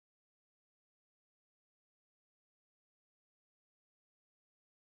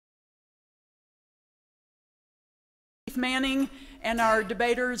Heath Manning and our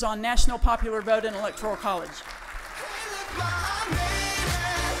debaters on National Popular Vote and Electoral College.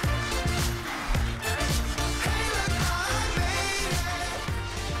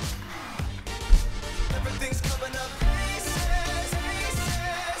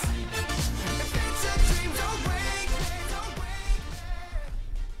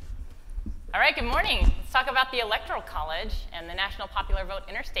 All right, good morning. Let's talk about the Electoral College and the National Popular Vote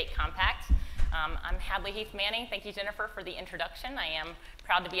Interstate Compact. I'm Hadley Heath Manning. Thank you, Jennifer, for the introduction. I am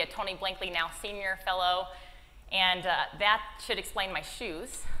proud to be a Tony Blankley Now Senior Fellow, and that should explain my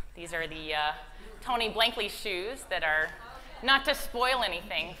shoes. These are the Tony Blankley shoes that are not to spoil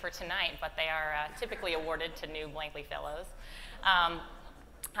anything for tonight, but they are typically awarded to new Blankley Fellows.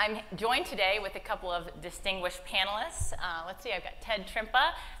 I'm joined today with a couple of distinguished panelists. Let's see, I've got Ted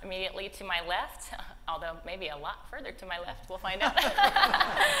Trimpa immediately to my left, although maybe a lot further to my left, we'll find out.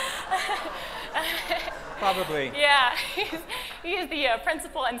 Probably. Yeah, he is the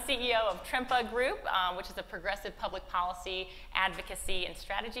principal and CEO of Trimpa Group, which is a progressive public policy, advocacy, and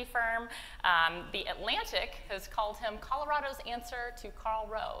strategy firm. The Atlantic has called him Colorado's answer to Karl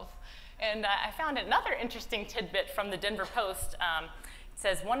Rove. And I found another interesting tidbit from the Denver Post. It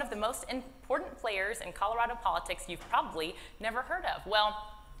says, one of the most important players in Colorado politics you've probably never heard of. Well,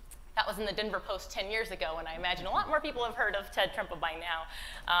 that was in the Denver Post 10 years ago, and I imagine a lot more people have heard of Ted Trimpa by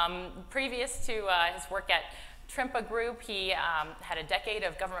now. Previous to his work at Trimpa Group, he had a decade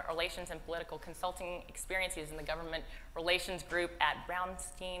of government relations and political consulting experience. He was in the government relations group at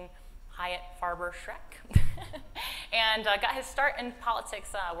Brownstein, Hyatt, Farber, Schreck, and got his start in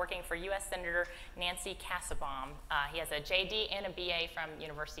politics working for U.S. Senator Nancy Kassebaum. He has a JD and a BA from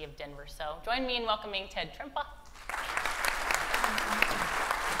University of Denver. So join me in welcoming Ted Trimpa.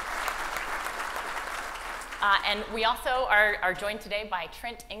 And we also are joined today by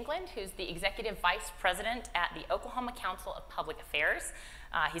Trent, England, who's the Executive Vice President at the Oklahoma Council of Public Affairs.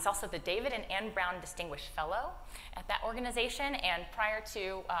 He's also the David and Ann Brown Distinguished Fellow at that organization, and prior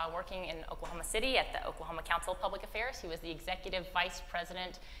to working in Oklahoma City at the Oklahoma Council of Public Affairs, he was the Executive Vice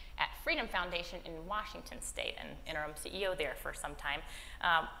President at Freedom Foundation in Washington State and interim CEO there for some time.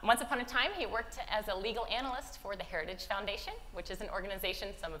 Once upon a time, he worked as a legal analyst for the Heritage Foundation, which is an organization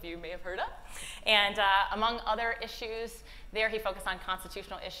some of you may have heard of. And among other issues, there he focused on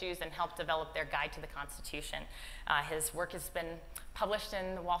constitutional issues and helped develop their guide to the Constitution. His work has been published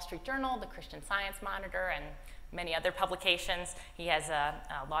in the Wall Street Journal, the Christian Science Monitor, and many other publications. He has a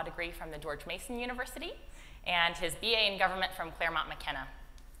law degree from the George Mason University and his BA in government from Claremont McKenna.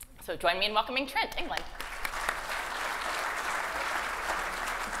 So join me in welcoming Trent, England.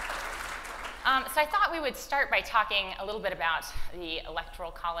 So I thought we would start by talking a little bit about the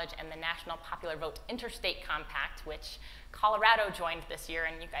Electoral College and the National Popular Vote Interstate Compact, which Colorado joined this year,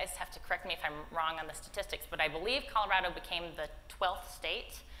 and you guys have to correct me if I'm wrong on the statistics, but I believe Colorado became the 12th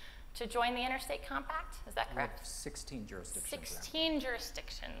state to join the Interstate Compact. Is that correct? We have 16 jurisdictions. 16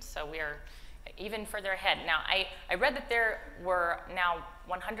 jurisdictions, so we are even further ahead. Now, I read that there were now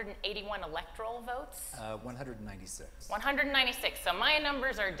 181 electoral votes. 196. 196, so my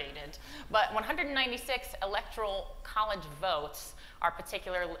numbers are dated, but 196 electoral college votes are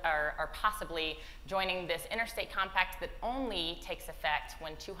possibly joining this interstate compact that only takes effect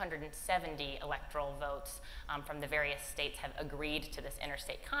when 270 electoral votes from the various states have agreed to this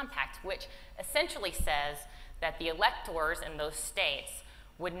interstate compact, which essentially says that the electors in those states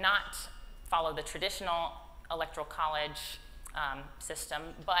would not follow the traditional electoral college system,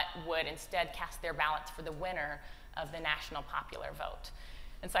 but would instead cast their ballots for the winner of the national popular vote.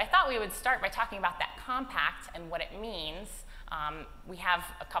 And so I thought we would start by talking about that compact and what it means. We have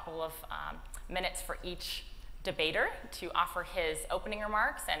a couple of minutes for each debater to offer his opening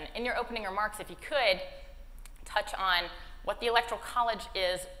remarks. And in your opening remarks, if you could, touch on what the Electoral College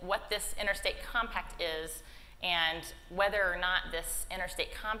is, what this interstate compact is, and whether or not this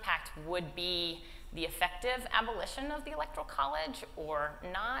interstate compact would be the effective abolition of the Electoral College or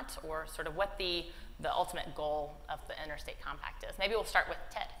not, or sort of what the ultimate goal of the interstate compact is. Maybe we'll start with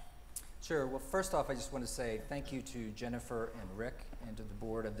Ted. Sure. Well, first off, I just want to say thank you to Jennifer and Rick and to the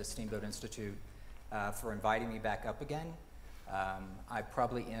board of the Steamboat Institute for inviting me back up again. I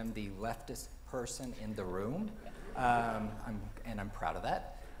probably am the leftist person in the room, and I'm proud of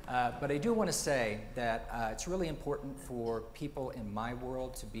that. But I do want to say that it's really important for people in my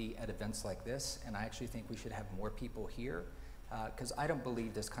world to be at events like this, and I actually think we should have more people here, because I don't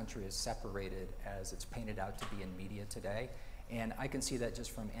believe this country is separated as it's painted out to be in media today, and I can see that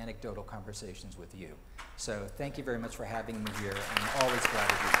just from anecdotal conversations with you. So thank you very much for having me here, and I'm always glad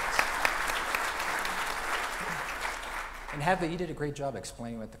to do this. And Hadley, you did a great job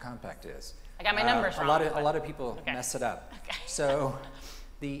explaining what the compact is. I got my numbers wrong. A lot of people mess it up. Okay. So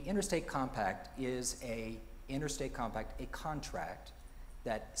the interstate compact is a contract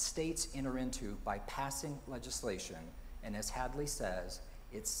that states enter into by passing legislation. And as Hadley says,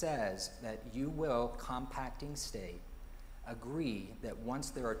 it says that you will, compacting state, agree that once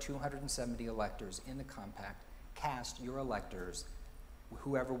there are 270 electors in the compact, cast your electors,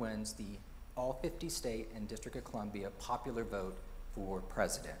 whoever wins the all 50 state and District of Columbia popular vote for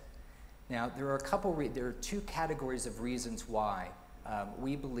president. Now, there are two categories of reasons why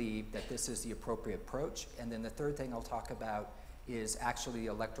we believe that this is the appropriate approach. And then the third thing I'll talk about is actually the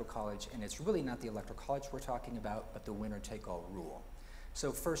Electoral College, and it's really not the Electoral College we're talking about, but the winner-take-all rule.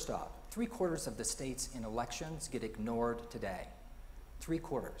 So first off, 3/4 of the states in elections get ignored today.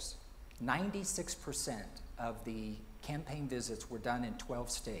 3/4. 96% of the campaign visits were done in 12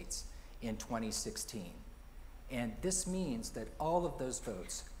 states in 2016. And this means that all of those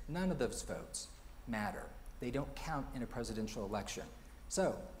votes, none of those votes matter. They don't count in a presidential election.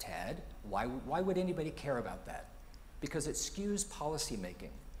 So, Ted, why would anybody care about that? Because it skews policymaking.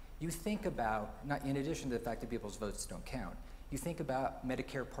 You think about, in addition to the fact that people's votes don't count, you think about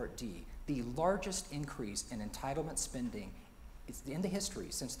Medicare Part D, the largest increase in entitlement spending in the history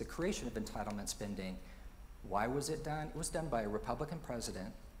since the creation of entitlement spending. Why was it done? It was done by a Republican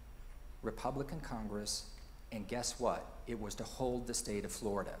president, Republican Congress, and guess what? It was to hold the state of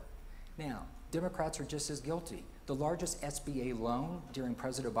Florida. Now, Democrats are just as guilty. The largest SBA loan during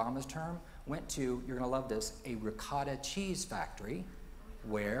President Obama's term went to, you're gonna love this, a ricotta cheese factory.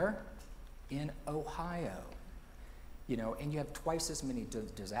 Where? In Ohio. You know, and you have twice as many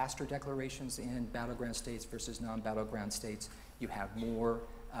disaster declarations in battleground states versus non-battleground states. You have more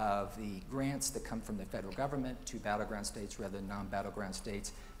of the grants that come from the federal government to battleground states rather than non-battleground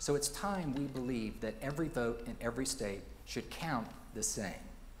states. So it's time we believe that every vote in every state should count the same.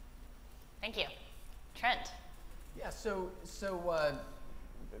 Thank you. Trent. Yeah, so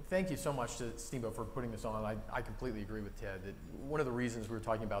thank you so much to Steamboat for putting this on. I completely agree with Ted that one of the reasons we were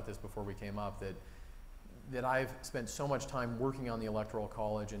talking about this before we came up, that I've spent so much time working on the Electoral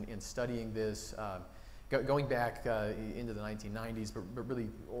College and studying this, going back into the 1990s, but really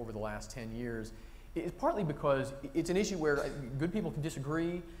over the last 10 years, is partly because it's an issue where good people can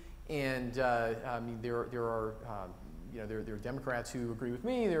disagree, and I mean there are Democrats who agree with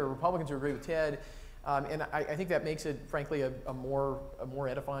me, there are Republicans who agree with Ted, and I think that makes it, frankly, a more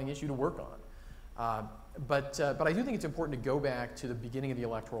edifying issue to work on. But I do think it's important to go back to the beginning of the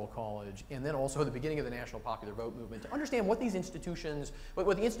Electoral College and then also the beginning of the National Popular Vote movement to understand what these institutions,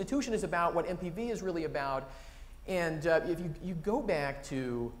 what the institution is about, what MPV is really about. And if you go back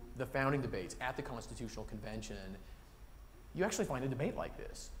to the founding debates at the Constitutional Convention, you actually find a debate like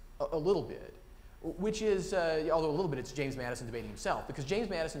this, a little bit, which is, although a little bit it's James Madison debating himself, because James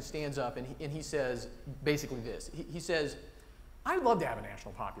Madison stands up and he says basically this. He says, I'd love to have a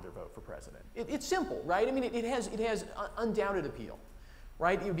national popular vote for president. It's simple, right? I mean, it has undoubted appeal,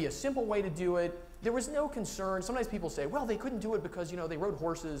 right? It would be a simple way to do it. There was no concern. Sometimes people say, well, they couldn't do it because, they rode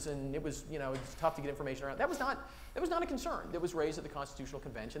horses and it was, it's tough to get information around. That was not a concern that was raised at the Constitutional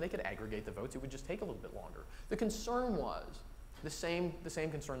Convention. They could aggregate the votes. It would just take a little bit longer. The concern was the same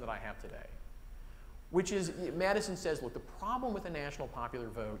concern that I have today, which is, Madison says, look, the problem with a national popular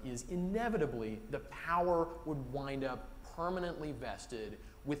vote is inevitably the power would wind up permanently vested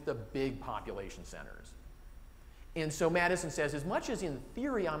with the big population centers. And so Madison says, as much as in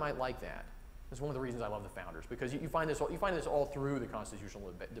theory I might like that, that's one of the reasons I love the founders, because you find this all through the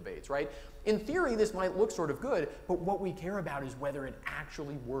constitutional debates, right? In theory, this might look sort of good, but what we care about is whether it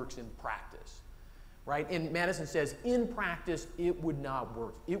actually works in practice, right? And Madison says, in practice, it would not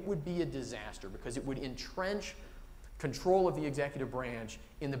work. It would be a disaster because it would entrench control of the executive branch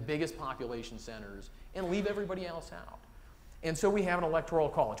in the biggest population centers and leave everybody else out. And so we have an electoral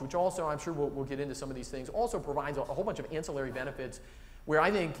college, which also, I'm sure we'll get into some of these things, also provides a whole bunch of ancillary benefits where I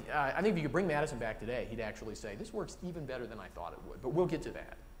think if you could bring Madison back today, he'd actually say, this works even better than I thought it would, but we'll get to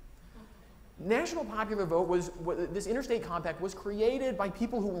that. National popular vote this interstate compact was created by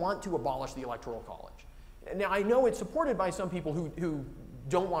people who want to abolish the electoral college. Now, I know it's supported by some people who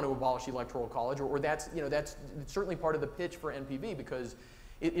don't want to abolish the electoral college, or that's certainly part of the pitch for NPV, because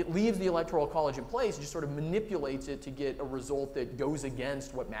it leaves the Electoral College in place and just sort of manipulates it to get a result that goes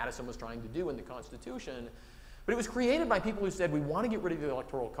against what Madison was trying to do in the Constitution. But it was created by people who said, we want to get rid of the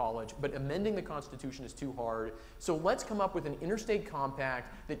Electoral College, but amending the Constitution is too hard, so let's come up with an interstate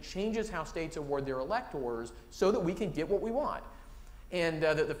compact that changes how states award their electors so that we can get what we want. And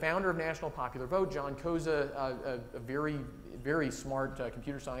the founder of National Popular Vote, John Koza, a very smart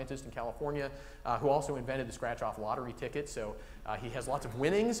computer scientist in California, who also invented the scratch-off lottery ticket, so he has lots of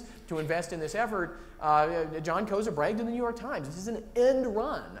winnings to invest in this effort. John Koza bragged in the New York Times, this is an end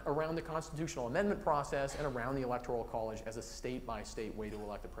run around the constitutional amendment process and around the Electoral College as a state-by-state way to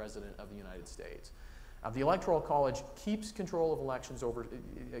elect the President of the United States. The Electoral College keeps control of elections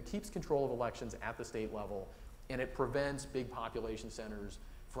at the state level, and it prevents big population centers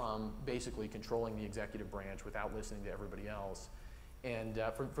from basically controlling the executive branch without listening to everybody else. And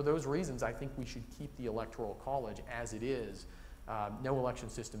for those reasons, I think we should keep the Electoral College as it is. No election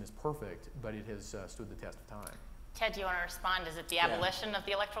system is perfect, but it has stood the test of time. Ted, do you want to respond? Is it the abolition of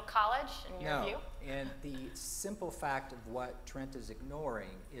the Electoral College, in your view? And the simple fact of what Trent is ignoring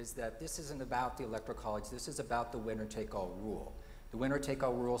is that this isn't about the Electoral College. This is about the winner-take-all rule. The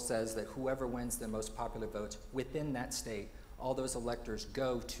winner-take-all rule says that whoever wins the most popular votes within that state, all those electors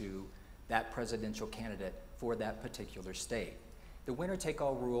go to that presidential candidate for that particular state. The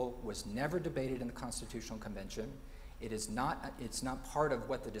winner-take-all rule was never debated in the Constitutional Convention. It's not part of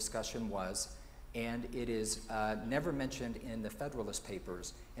what the discussion was, and it is never mentioned in the Federalist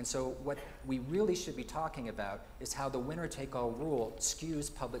Papers. And so what we really should be talking about is how the winner-take-all rule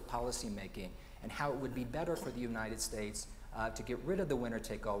skews public policy making and how it would be better for the United States to get rid of the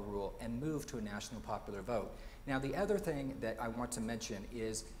winner-take-all rule and move to a national popular vote. Now, the other thing that I want to mention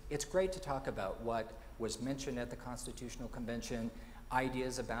is it's great to talk about what was mentioned at the Constitutional Convention,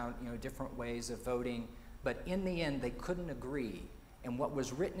 ideas about different ways of voting, but in the end, they couldn't agree. And what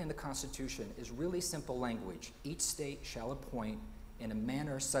was written in the Constitution is really simple language. Each state shall appoint in a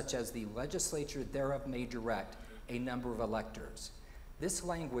manner such as the legislature thereof may direct a number of electors. This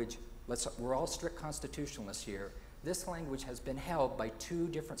language, we're all strict constitutionalists here, this language has been held by 2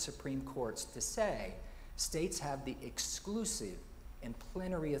 different Supreme Courts to say states have the exclusive and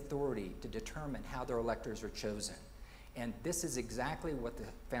plenary authority to determine how their electors are chosen. And this is exactly what the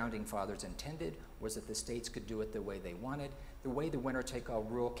Founding Fathers intended, was that the states could do it the way they wanted. The way the winner-take-all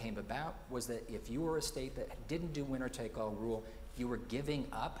rule came about was that if you were a state that didn't do winner-take-all rule, you were giving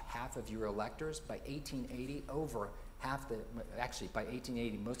up half of your electors. By 1880, by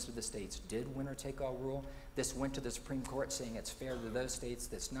 1880, most of the states did winner-take-all rule. This went to the Supreme Court saying it's fair to those states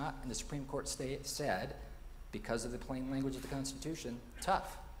that's not, and the Supreme Court said, because of the plain language of the Constitution,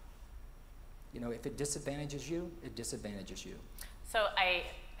 tough. If it disadvantages you, it disadvantages you. So I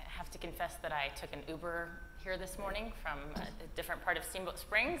have to confess that I took an Uber here this morning from a different part of Steamboat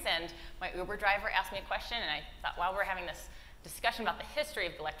Springs, and my Uber driver asked me a question, and I thought while we're having this discussion about the history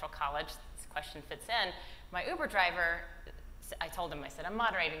of the Electoral College, this question fits in. My Uber driver, I told him, I said, I'm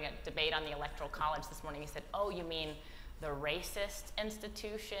moderating a debate on the Electoral College this morning. He said, oh, you mean the racist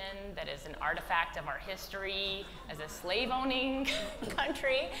institution that is an artifact of our history as a slave-owning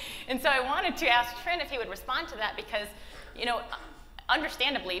country? And so I wanted to ask Trent if he would respond to that because,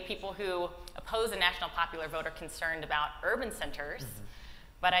 understandably, people who oppose a national popular vote are concerned about urban centers.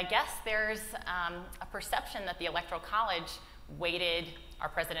 But I guess there's a perception that the Electoral College weighted our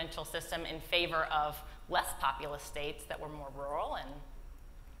presidential system in favor of less populous states that were more rural and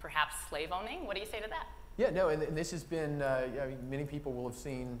perhaps slave-owning. What do you say to that? Yeah, no, and this has been, many people will have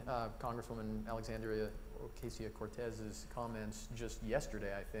seen Congresswoman Alexandria Ocasio-Cortez's comments just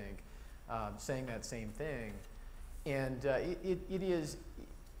yesterday, I think, saying that same thing. And it is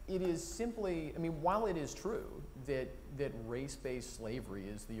simply, while it is true that race-based slavery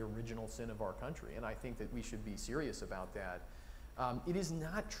is the original sin of our country, and I think that we should be serious about that, it is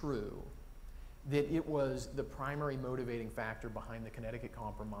not true that it was the primary motivating factor behind the Connecticut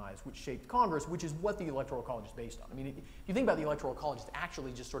Compromise, which shaped Congress, which is what the Electoral College is based on. If you think about the Electoral College, it's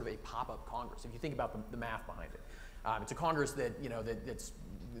actually just sort of a pop-up Congress. If you think about the math behind it, it's a Congress that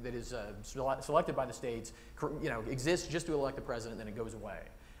that is selected by the states, exists just to elect the president, then it goes away.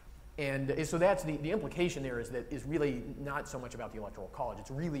 And so that's the implication there is really not so much about the Electoral College.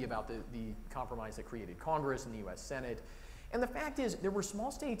 It's really about the compromise that created Congress and the U.S. Senate. And the fact is, there were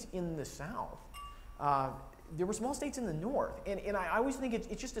small states in the South. There were small states in the North. And I always think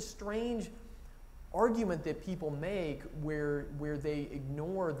it's just a strange argument that people make where they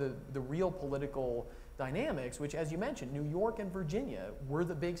ignore the real political dynamics, which, as you mentioned, New York and Virginia were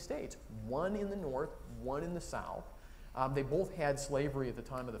the big states. One in the North, one in the South. They both had slavery at the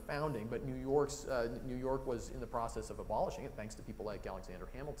time of the founding, but New York was in the process of abolishing it, thanks to people like Alexander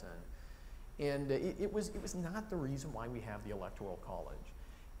Hamilton. And it was not the reason why we have the Electoral College.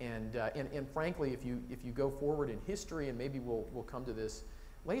 And frankly, if you go forward in history, and maybe we'll come to this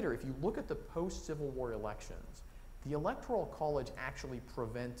later, if you look at the post-Civil War elections, the Electoral College actually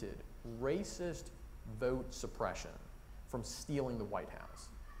prevented racist vote suppression from stealing the White House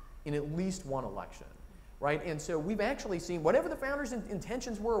in at least one election, right? And so we've actually seen, whatever the founders'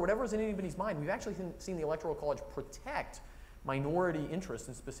 intentions were, whatever was in anybody's mind, we've actually seen the Electoral College protect minority interests,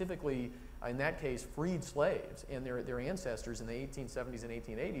 and specifically, in that case, freed slaves and their ancestors in the 1870s and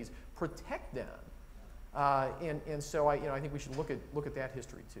 1880s, protect them. And so I think we should look at that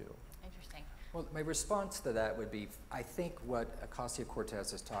history too. Interesting. Well, my response to that would be, I think what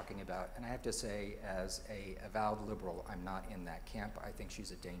Ocasio-Cortez is talking about, and I have to say, as a avowed liberal, I'm not in that camp. I think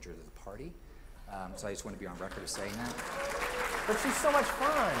she's a danger to the party. So I just want to be on record as saying that. But she's so much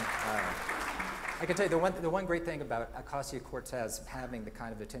fun. I can tell you the one great thing about Ocasio-Cortez having the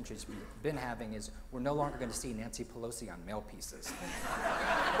kind of attention she's been having is we're no longer going to see Nancy Pelosi on mail pieces.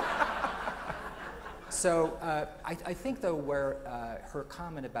 So I think, though, where her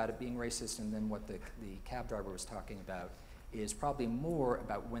comment about it being racist and then what the cab driver was talking about is probably more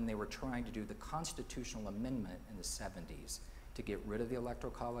about when they were trying to do the constitutional amendment in the 70s to get rid of the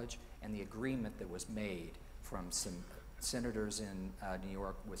Electoral College and the agreement that was made from some senators in New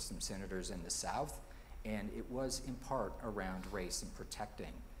York with some senators in the South. And it was in part around race and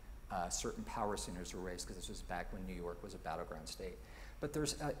protecting certain power centers of race, because this was back when New York was a battleground state. But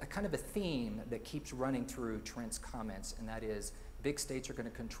there's a kind of a theme that keeps running through Trent's comments, and that is big states are going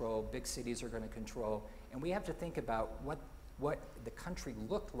to control, big cities are going to control, and we have to think about what the country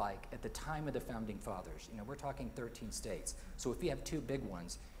looked like at the time of the Founding Fathers. You know, we're talking 13 states. So if you have 2 big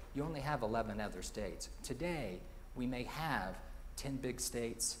ones, you only have 11 other states. Today, we may have 10 big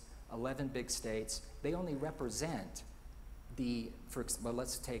states, 11 big states. They only represent well,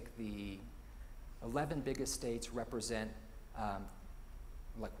 let's take the 11 biggest states represent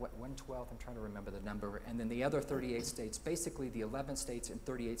like what, 1/12, I'm trying to remember the number, and then the other 38 states, basically the 11 states and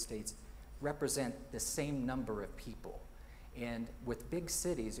 38 states represent the same number of people. And with big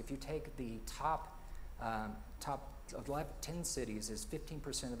cities, if you take the top 10 cities is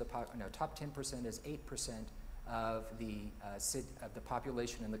 15% of the top 10% is 8% of the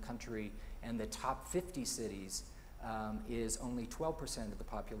population in the country, and the top 50 cities is only 12% of the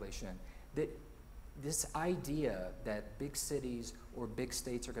population. This idea that big cities or big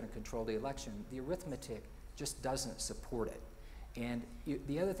states are going to control the election, the arithmetic just doesn't support it. And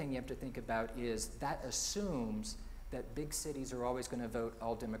the other thing you have to think about is that assumes that big cities are always going to vote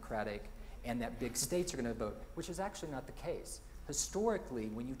all Democratic and that big states are going to vote, which is actually not the case. Historically,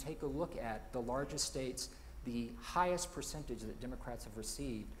 when you take a look at the largest states, the highest percentage that Democrats have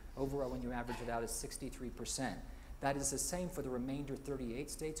received, overall when you average it out, is 63%. That is the same for the remainder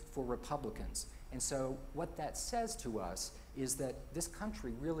 38 states for Republicans. And so what that says to us is that this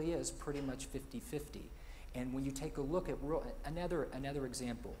country really is pretty much 50-50. And when you take a look at another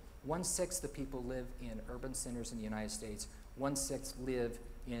example, 1/6 of people live in urban centers in the United States, 1/6 live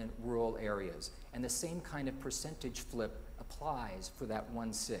in rural areas. And the same kind of percentage flip applies for that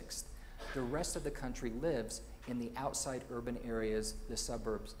 1/6. The rest of the country lives in the outside urban areas, the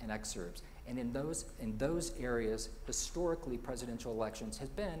suburbs and exurbs. And in those areas, historically, presidential elections has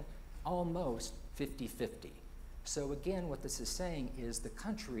been almost 50-50. So again, what this is saying is the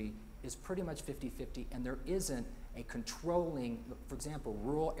country is pretty much 50-50, and there isn't a controlling, for example,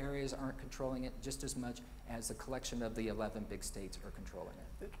 rural areas aren't controlling it just as much as the collection of the 11 big states are controlling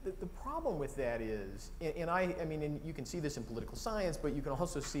it. The problem with that is, and you can see this in political science, but you can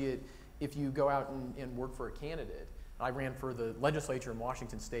also see it if you go out and work for a candidate. I ran for the legislature in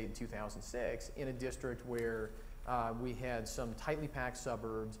Washington State in 2006 in a district where we had some tightly packed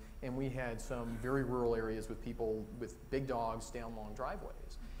suburbs and we had some very rural areas with people with big dogs down long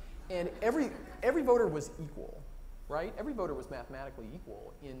driveways. And every voter was equal, right? Every voter was mathematically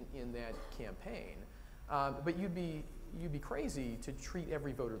equal in that campaign. But you'd be crazy to treat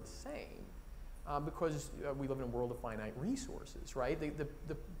every voter the same because we live in a world of finite resources, right?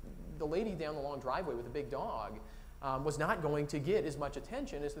 The lady down the long driveway with the big dog was not going to get as much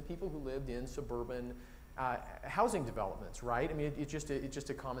attention as the people who lived in suburban housing developments, right? I mean, it's just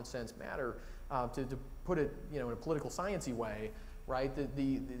a common sense matter. To put it, in a political sciencey way, right?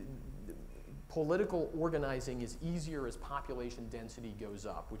 The political organizing is easier as population density goes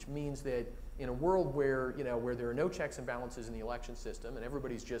up, which means that in a world where there are no checks and balances in the election system and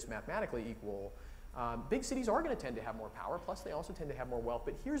everybody's just mathematically equal, big cities are going to tend to have more power. Plus, they also tend to have more wealth.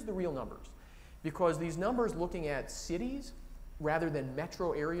 But here's the real numbers. Because these numbers looking at cities rather than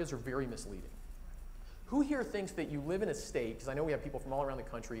metro areas are very misleading. Who here thinks that you live in a state, because I know we have people from all around the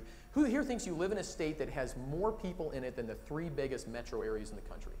country, who here thinks you live in a state that has more people in it than the 3 biggest metro areas in the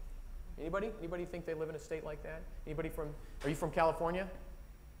country? Anybody? Anybody think they live in a state like that? Are you from California?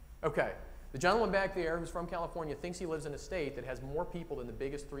 Okay. The gentleman back there who's from California thinks he lives in a state that has more people than the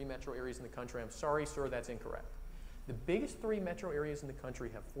biggest 3 metro areas in the country. I'm sorry, sir, that's incorrect. The biggest 3 metro areas in the country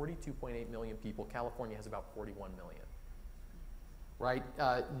have 42.8 million people. California has about 41 million. Right?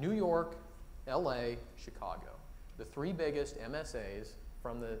 New York, LA, Chicago. The 3 biggest MSAs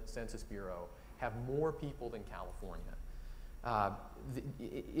from the Census Bureau have more people than California.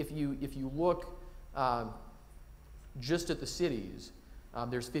 If you look just at the cities,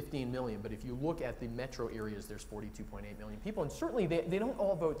 there's 15 million, but if you look at the metro areas, there's 42.8 million people, and certainly they don't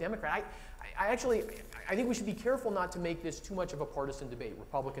all vote Democrat. I think we should be careful not to make this too much of a partisan debate,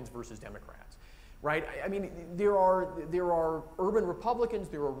 Republicans versus Democrats, right? I mean, there are urban Republicans,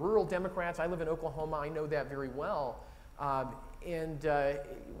 there are rural Democrats. I live in Oklahoma, I know that very well,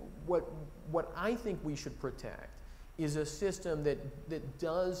 what I think we should protect is a system that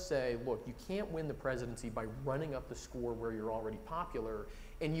does say, look, you can't win the presidency by running up the score where you're already popular,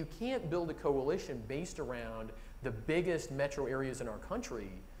 and you can't build a coalition based around the biggest metro areas in our country.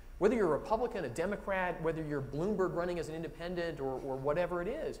 Whether you're a Republican, a Democrat, whether you're Bloomberg running as an independent or whatever it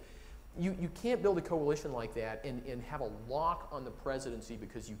is, you can't build a coalition like that and have a lock on the presidency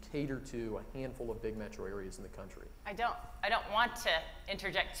because you cater to a handful of big metro areas in the country. I don't want to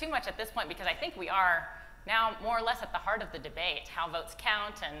interject too much at this point because I think we are now more or less at the heart of the debate, how votes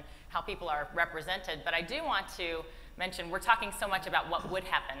count and how people are represented. But I do want to mention, we're talking so much about what would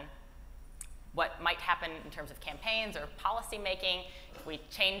happen, what might happen in terms of campaigns or policy making if we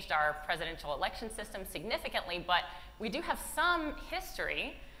changed our presidential election system significantly, but we do have some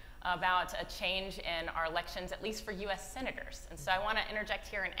history about a change in our elections, at least for US senators. And so I want to interject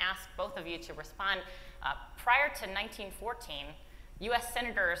here and ask both of you to respond. Prior to 1914, US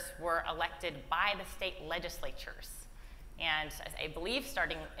senators were elected by the state legislatures. And I believe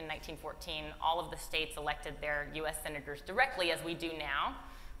starting in 1914, all of the states elected their US senators directly, as we do now.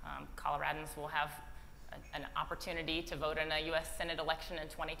 Coloradans will have an opportunity to vote in a US Senate election in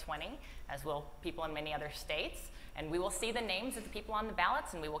 2020, as will people in many other states. And we will see the names of the people on the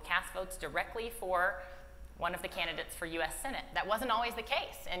ballots, and we will cast votes directly for one of the candidates for US Senate. That wasn't always the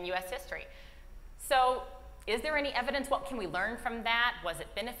case in US history. So is there any evidence? What can we learn from that? Was it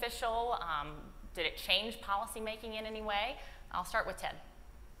beneficial? Did it change policymaking in any way? I'll start with Ted.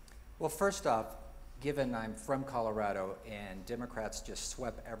 Well, first off, given I'm from Colorado and Democrats just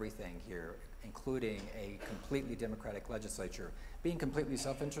swept everything here, including a completely Democratic legislature, being completely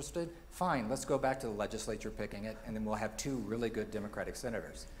self-interested, fine, let's go back to the legislature picking it, and then we'll have 2 really good Democratic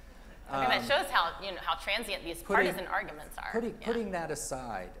senators. I mean, that shows how transient these partisan arguments are. Putting that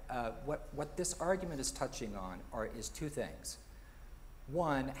aside, what this argument is touching on is 2 things.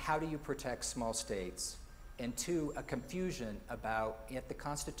 1, how do you protect small states? And 2, a confusion about, at the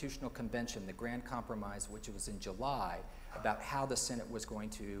Constitutional Convention, the Grand Compromise, which was in July, about how the Senate was going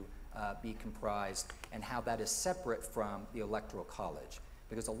to be comprised and how that is separate from the Electoral College.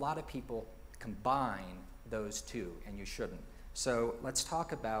 Because a lot of people combine those 2, and you shouldn't. So let's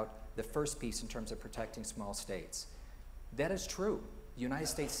talk about the first piece in terms of protecting small states. That is true. The United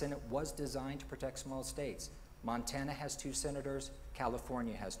States Senate was designed to protect small states. Montana has 2 senators,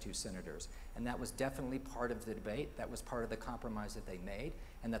 California has 2 senators. And that was definitely part of the debate. That was part of the compromise that they made,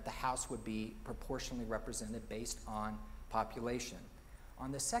 and that the House would be proportionally represented based on population.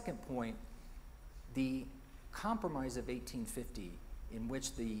 On the second point, the compromise of 1850, in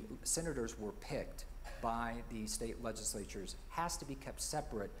which the senators were picked by the state legislatures, has to be kept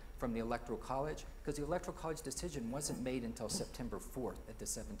separate from the Electoral College, because the Electoral College decision wasn't made until September 4th at the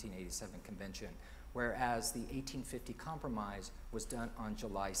 1787 convention, whereas the 1850 compromise was done on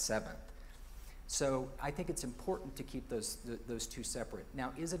July 7th. So I think it's important to keep those 2 separate.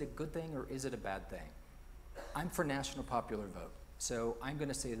 Now, is it a good thing or is it a bad thing? I'm for national popular vote, so I'm going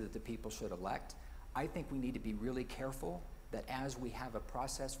to say that the people should elect. I think we need to be really careful that as we have a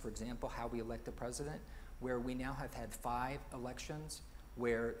process, for example, how we elect the president, where we now have had 5 elections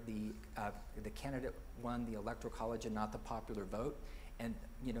where the candidate won the Electoral College and not the popular vote, and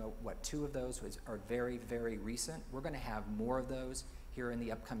 2 of those are very, very recent. We're going to have more of those here in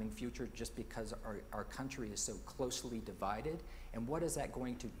the upcoming future just because our country is so closely divided. And what is that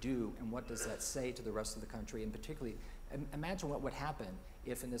going to do, and what does that say to the rest of the country? And particularly, imagine what would happen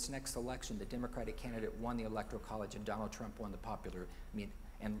if in this next election the Democratic candidate won the Electoral College and Donald Trump won the popular,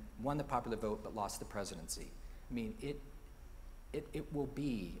 and won the popular vote but lost the presidency. I mean, it will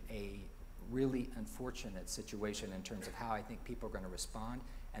be a really unfortunate situation in terms of how I think people are going to respond,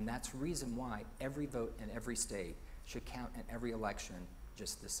 and that's the reason why every vote in every state should count in every election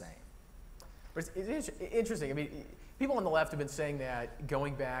just the same. But it's interesting. I mean, people on the left have been saying that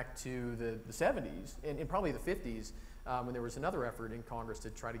going back to the 70s and probably the 50s, when there was another effort in Congress to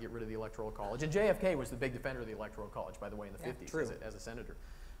try to get rid of the Electoral College. And JFK was the big defender of the Electoral College, by the way, in the 50s as a senator.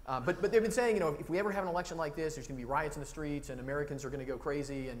 But they've been saying, if we ever have an election like this, there's going to be riots in the streets and Americans are going to go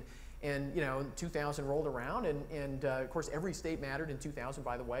crazy. And 2000 rolled around, and of course every state mattered in 2000,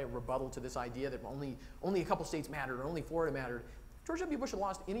 by the way, a rebuttal to this idea that only a couple states mattered, or only Florida mattered. George W. Bush had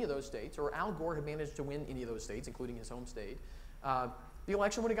lost any of those states, or Al Gore had managed to win any of those states, including his home state. The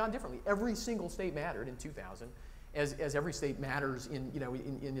election would have gone differently. Every single state mattered in 2000, as every state matters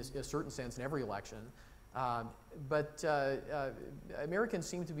in a certain sense in every election. But Americans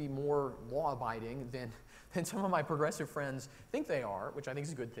seem to be more law-abiding than some of my progressive friends think they are, which I think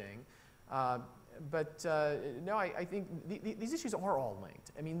is a good thing. No, I think these issues are all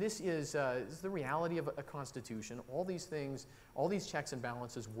linked. I mean, this is the reality of a constitution. All these things, all these checks and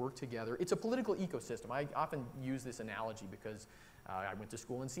balances work together. It's a political ecosystem. I often use this analogy because I went to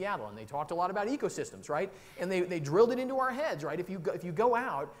school in Seattle, and they talked a lot about ecosystems, right? And they drilled it into our heads, right? If you go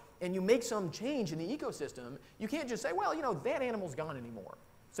out and you make some change in the ecosystem, you can't just say, well, that animal's gone anymore.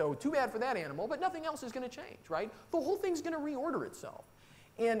 So too bad for that animal, but nothing else is going to change, right? The whole thing's going to reorder itself.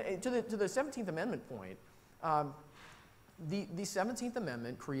 And to the 17th Amendment point, the 17th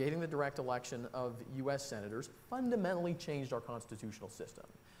Amendment, creating the direct election of U.S. senators, fundamentally changed our constitutional system.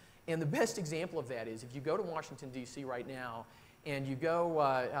 And the best example of that is if you go to Washington, D.C. right now, and you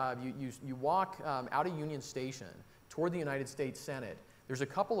go, you walk out of Union Station toward the United States Senate, there's a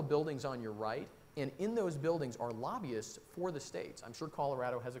couple of buildings on your right, and in those buildings are lobbyists for the states. I'm sure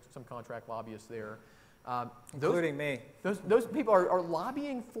Colorado has some contract lobbyists there. Including me. Those people are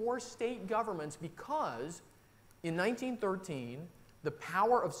lobbying for state governments because in 1913, the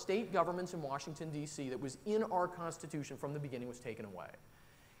power of state governments in Washington, D.C. that was in our Constitution from the beginning was taken away.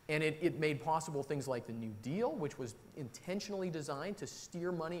 And it made possible things like the New Deal, which was intentionally designed to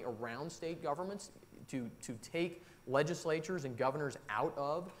steer money around state governments, to take legislatures and governors out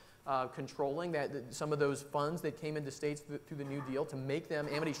of controlling some of those funds that came into states through the New Deal, to make them,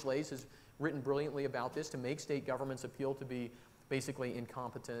 Amity Shlaes has written brilliantly about this, to make state governments appeal to be basically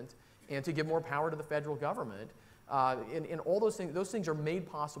incompetent, and to give more power to the federal government. And all those things are made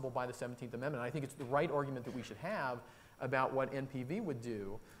possible by the 17th Amendment. I think it's the right argument that we should have about what NPV would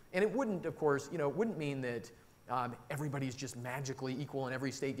do. And it wouldn't, of course, it wouldn't mean that everybody's just magically equal and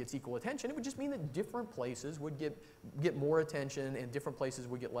every state gets equal attention. It would just mean that different places would get more attention and different places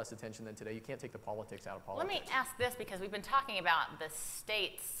would get less attention than today. You can't take the politics out of politics. Let me ask this, because we've been talking about the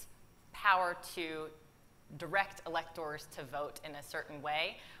state's power to direct electors to vote in a certain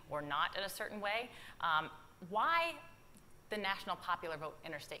way or not in a certain way. Why the National Popular Vote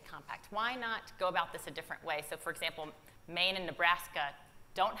Interstate Compact? Why not go about this a different way? So, for example, Maine and Nebraska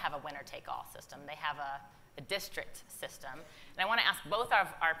don't have a winner-take-all system. They have a district system. And I want to ask both of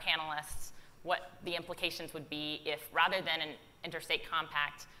our panelists what the implications would be if, rather than an interstate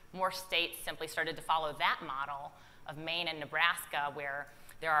compact, more states simply started to follow that model of Maine and Nebraska, where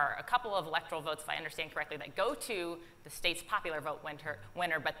there are a couple of electoral votes, if I understand correctly, that go to the state's popular vote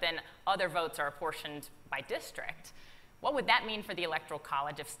winner, but then other votes are apportioned by district. What would that mean for the Electoral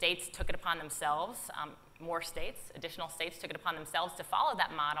College if states took it upon themselves, more states, additional states took it upon themselves to follow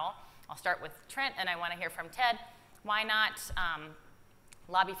that model? I'll start with Trent, and I want to hear from Ted. Why not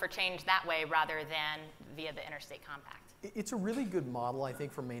lobby for change that way rather than via the interstate compact? It's a really good model, I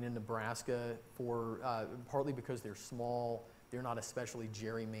think, for Maine and Nebraska, for partly because they're small, they're not especially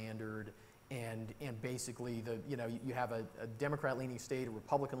gerrymandered, and basically you have a Democrat-leaning state, a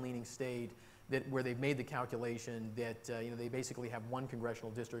Republican-leaning state, where they've made the calculation that they basically have one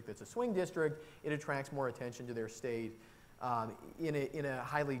congressional district that's a swing district. It attracts more attention to their state. In a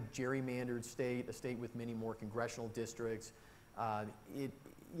highly gerrymandered state, a state with many more congressional districts, it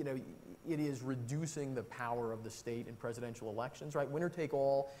is reducing the power of the state in presidential elections. Right, winner take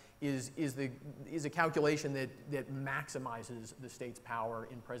all is a calculation that maximizes the state's power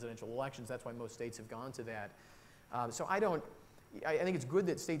in presidential elections. That's why most states have gone to that. So I think it's good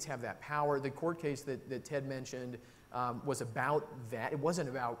that states have that power. The court case that Ted mentioned was about that. It wasn't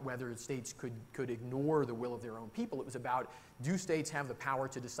about whether states could ignore the will of their own people. It was about, do states have the power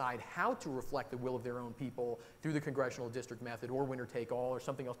to decide how to reflect the will of their own people through the congressional district method, or winner take all, or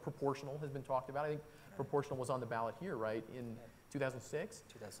something else. Proportional has been talked about. I think proportional was on the ballot here, right, in 2006?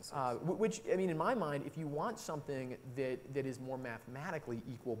 2006. Which, I mean, in my mind, if you want something that is more mathematically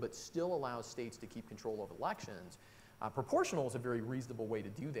equal but still allows states to keep control of elections, proportional is a very reasonable way to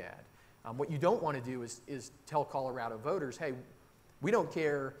do that. What you don't want to do is tell Colorado voters, hey, we don't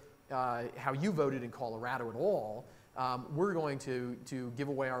care how you voted in Colorado at all. We're going to give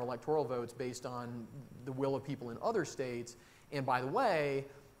away our electoral votes based on the will of people in other states. And by the way,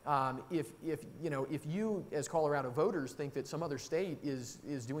 if you as Colorado voters think that some other state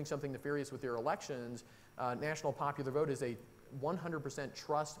is doing something nefarious with their elections, national popular vote is a 100%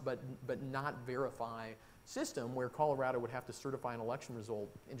 trust but not verify system where Colorado would have to certify an election result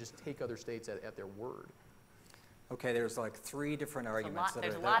and just take other states at their word. Okay, there's like 3 different arguments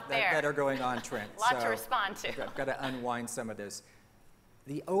there's a that lot there. that are going on, Trent. Lot to So respond to. I've got to unwind some of this.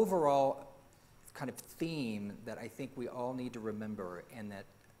 The overall kind of theme that I think we all need to remember, and that,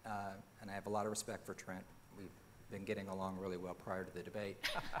 and I have a lot of respect for Trent, we've been getting along really well prior to the debate,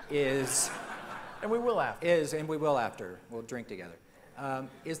 is... And we will after. And we will after, we'll drink together,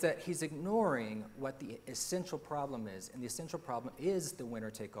 is that he's ignoring what the essential problem is, and the essential problem is the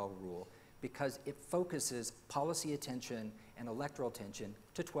winner-take-all rule, because it focuses policy attention and electoral attention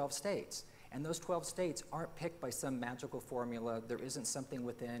to 12 states. And those 12 states aren't picked by some magical formula. There isn't something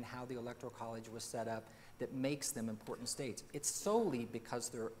within how the Electoral College was set up that makes them important states. It's solely because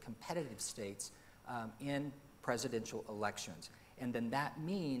they're competitive states in presidential elections. And then that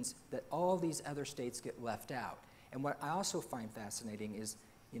means that all these other states get left out. And what I also find fascinating is,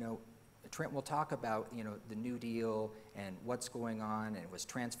 you know, Trent will talk about, you know, the New Deal and what's going on, and it was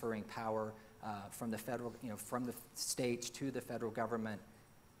transferring power from the federal, you know, from the states to the federal government.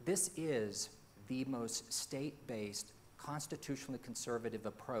 This is the most state-based, constitutionally conservative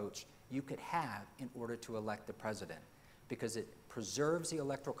approach you could have in order to elect the president, because it preserves the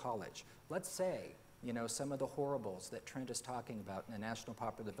Electoral College. Let's say, you know, some of the horribles that Trent is talking about in the national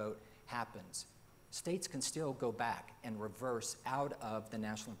popular vote happens. States can still go back and reverse out of the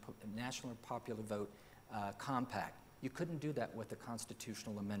national popular vote compact. You couldn't do that with the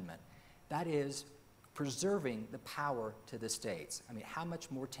constitutional amendment. That is preserving the power to the states. I mean, how much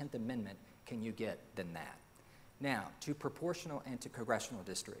more 10th Amendment can you get than that? Now, to proportional and to congressional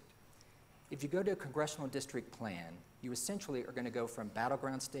district. If you go to a congressional district plan, you essentially are going to go from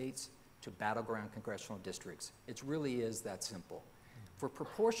battleground states to battleground congressional districts. It really is that simple. For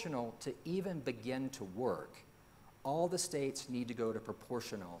proportional to even begin to work, all the states need to go to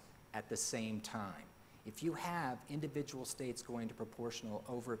proportional at the same time. If you have individual states going to proportional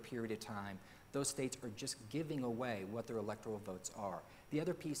over a period of time, those states are just giving away what their electoral votes are. The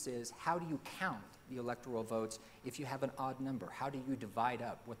other piece is, how do you count the electoral votes if you have an odd number? How do you divide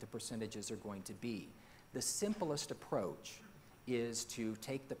up what the percentages are going to be? The simplest approach is to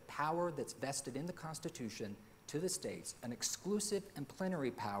take the power that's vested in the Constitution to the states, an exclusive and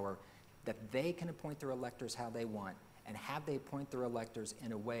plenary power that they can appoint their electors how they want, and have they appoint their electors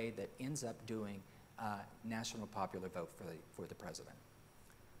in a way that ends up doing national popular vote for the president.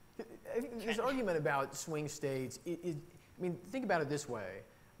 I think this argument about swing states, I mean, think about it this way,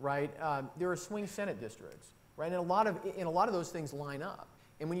 right? There are swing Senate districts, right? And a lot of those things line up.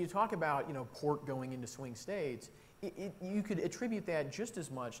 And when you talk about, you know, pork going into swing states, you could attribute that just as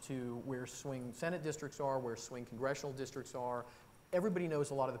much to where swing Senate districts are, where swing congressional districts are. Everybody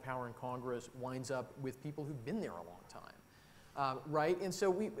knows a lot of the power in Congress winds up with people who've been there a long time, right? And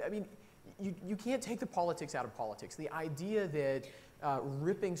so I mean, you can't take the politics out of politics. The idea that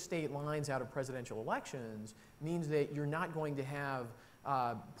ripping state lines out of presidential elections means that you're not going to have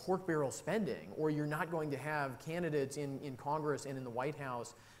pork barrel spending, or you're not going to have candidates in Congress and in the White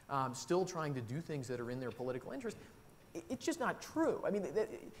House still trying to do things that are in their political interest. It's just not true. I mean,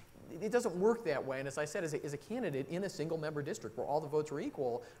 it doesn't work that way. And as I said, as a candidate in a single member district where all the votes are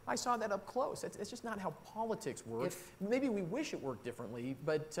equal, I saw that up close. It's just not how politics work. Maybe we wish it worked differently,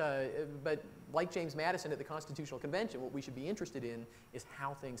 but like James Madison at the Constitutional Convention, what we should be interested in is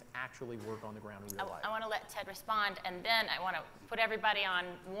how things actually work on the ground in real life. I want to let Ted respond, and then I want to put everybody on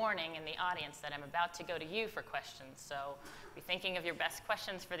warning in the audience that I'm about to go to you for questions. So be thinking of your best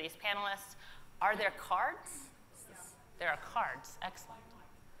questions for these panelists. Are there cards? There are cards. Excellent.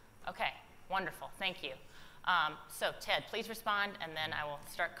 Okay, wonderful. Thank you. So Ted, please respond, and then I will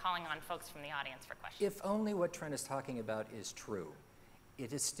start calling on folks from the audience for questions. If only what Trent is talking about is true,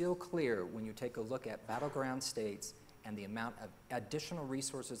 it is still clear when you take a look at battleground states and the amount of additional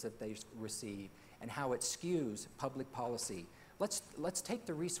resources that they receive and how it skews public policy. Let's take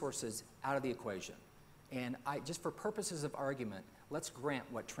the resources out of the equation. And just for purposes of argument, let's grant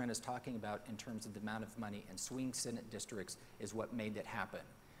what Trent is talking about in terms of the amount of money in swing Senate districts is what made it happen.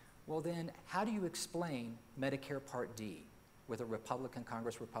 Well then, how do you explain Medicare Part D with a Republican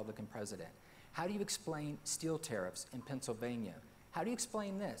Congress, Republican president? How do you explain steel tariffs in Pennsylvania? How do you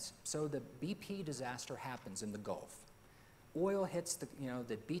explain this? So the BP disaster happens in the Gulf. Oil hits the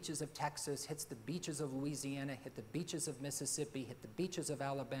beaches of Texas, hits the beaches of Louisiana, hit the beaches of Mississippi, hit the beaches of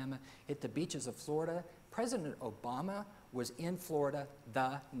Alabama, hit the beaches of Florida. President Obama was in Florida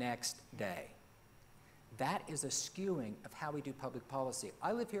the next day. That is a skewing of how we do public policy.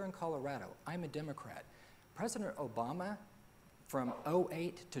 I live here in Colorado. I'm a Democrat. President Obama from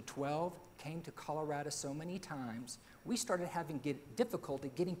 08 to 12, came to Colorado so many times, we started having difficulty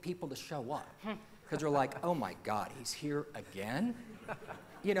getting people to show up. Because they're like, oh my God, he's here again?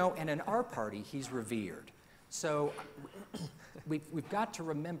 You know, and in our party, he's revered. So we've got to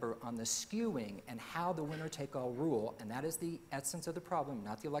remember on the skewing and how the winner-take-all rule, and that is the essence of the problem,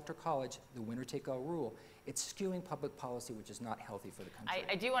 not the Electoral College, the winner-take-all rule, it's skewing public policy, which is not healthy for the country.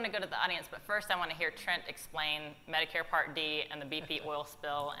 I do want to go to the audience, but first I want to hear Trent explain Medicare Part D and the BP oil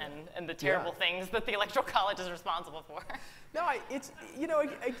spill and the terrible things that the Electoral College is responsible for. No, it's, you know,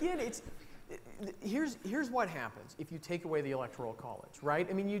 again, it's, here's what happens if you take away the Electoral College, right?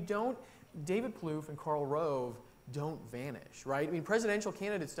 I mean, you don't, David Plouffe and Karl Rove don't vanish, right? I mean, presidential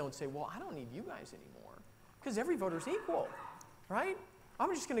candidates don't say, well, I don't need you guys anymore, because every voter's equal, right?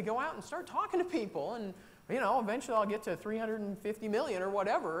 I'm just going to go out and start talking to people, and, you know, eventually I'll get to 350 million or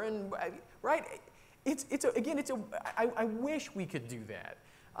whatever, and, right? I wish we could do that.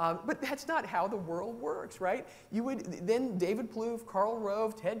 But that's not how the world works, right? You would, then David Plouffe, Karl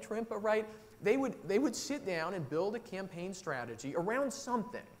Rove, Ted Trimpa, right? They would sit down and build a campaign strategy around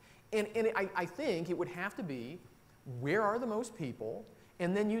something. And I think it would have to be, where are the most people?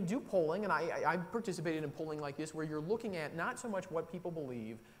 And then you do polling, and I've participated in polling like this, where you're looking at not so much what people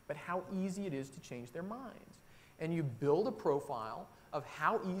believe, but how easy it is to change their minds. And you build a profile of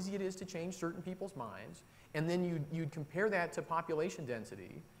how easy it is to change certain people's minds, and then you'd compare that to population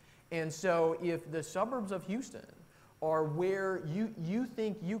density. And so if the suburbs of Houston are where you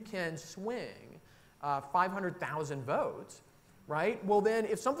think you can swing 500,000 votes, right? Well then,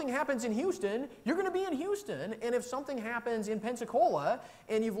 if something happens in Houston, you're going to be in Houston. And if something happens in Pensacola,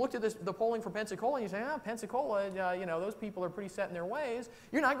 and you've looked at the polling for Pensacola, and you say, Pensacola, you know, those people are pretty set in their ways,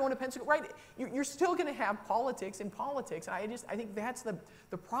 you're not going to Pensacola, right? You're still going to have politics in politics. I think that's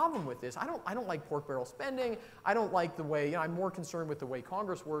the problem with this. I don't like pork barrel spending. I don't like the way, you know, I'm more concerned with the way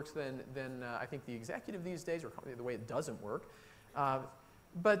Congress works than I think the executive these days, or the way it doesn't work.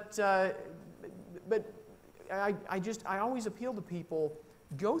 But I always appeal to people,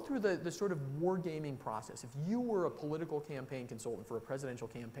 go through the sort of wargaming process. If you were a political campaign consultant for a presidential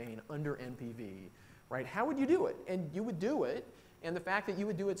campaign under NPV, right, how would you do it? And you would do it, and the fact that you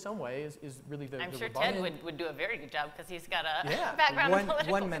would do it some way is really the I'm sure rebuttal. Ted would do a very good job, because he's got a background in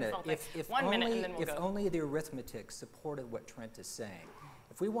political One minute. consulting. If One minute, and then we'll go. only the arithmetic supported what Trent is saying.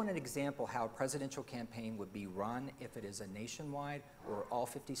 If we want an example how a presidential campaign would be run if it is a nationwide or all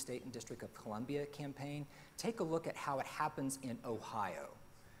 50 state and District of Columbia campaign, take a look at how it happens in Ohio.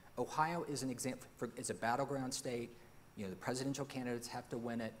 Ohio is an example, it's a battleground state. You know, the presidential candidates have to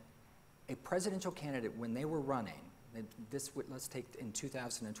win it. A presidential candidate, when they were running, let's take in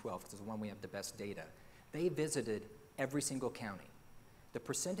 2012, because it's the one we have the best data, they visited every single county. The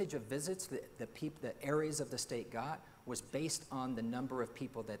percentage of visits that the areas of the state got was based on the number of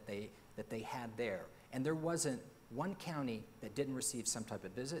people that they had there. And there wasn't one county that didn't receive some type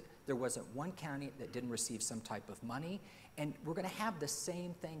of visit. There wasn't one county that didn't receive some type of money. And we're going to have the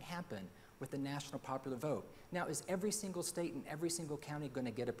same thing happen with the national popular vote. Now, is every single state and every single county going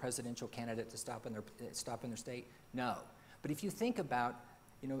to get a presidential candidate to stop in their state? No. But if you think about,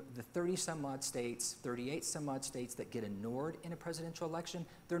 you know, the 30-some-odd states, 38-some-odd states that get ignored in a presidential election,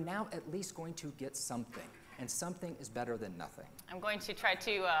 they're now at least going to get something. And something is better than nothing. I'm going to try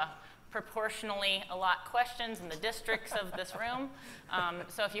to proportionally allot questions in the districts of this room.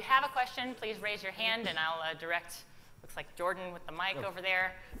 So if you have a question, please raise your hand, and I'll direct, looks like Jordan with the mic over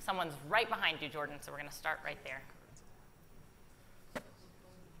there. Someone's right behind you, Jordan, so we're going to start right there.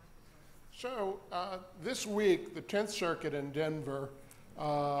 So this week, the 10th Circuit in Denver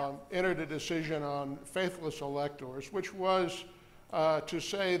entered a decision on faithless electors, which was to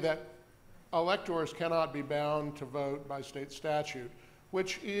say that electors cannot be bound to vote by state statute,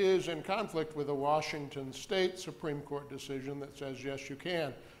 which is in conflict with a Washington State Supreme Court decision that says, yes, you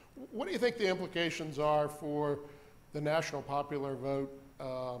can. What do you think the implications are for the national popular vote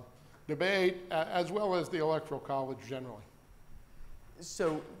debate, as well as the Electoral College generally?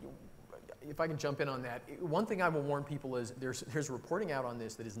 So, if I can jump in on that, one thing I will warn people is there's reporting out on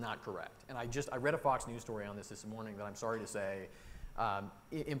this that is not correct. And I read a Fox News story on this morning that I'm sorry to say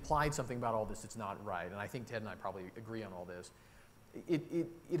it implied something about all this that's not right. And I think Ted and I probably agree on all this.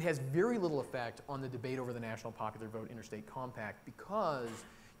 It has very little effect on the debate over the National Popular Vote Interstate Compact, because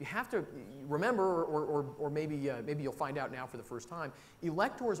you have to remember, or maybe you'll find out now for the first time,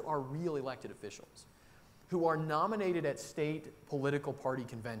 electors are real elected officials who are nominated at state political party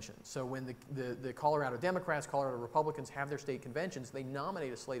conventions. So when the Colorado Democrats, Colorado Republicans have their state conventions, they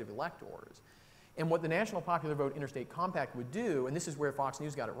nominate a slate of electors. And what the National Popular Vote Interstate Compact would do, and this is where Fox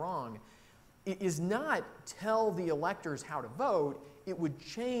News got it wrong, is not tell the electors how to vote, it would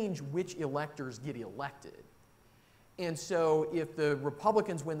change which electors get elected. And so if the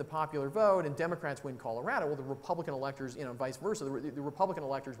Republicans win the popular vote and Democrats win Colorado, well, the Republican electors, vice versa, the Republican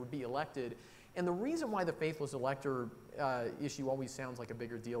electors would be elected. And the reason why the faithless elector issue always sounds like a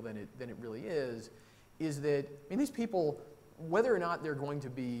bigger deal than it really is that, these people, whether or not they're going to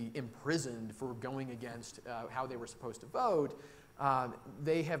be imprisoned for going against how they were supposed to vote,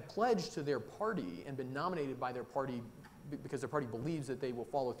 they have pledged to their party and been nominated by their party because their party believes that they will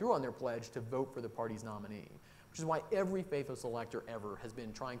follow through on their pledge to vote for the party's nominee. Which is why every faithless elector ever has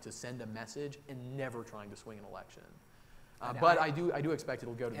been trying to send a message and never trying to swing an election. But I do expect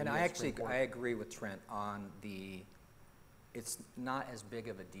it'll go to the US Supreme Court. I agree with Trent on it's not as big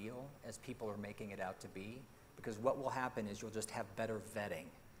of a deal as people are making it out to be, because what will happen is you'll just have better vetting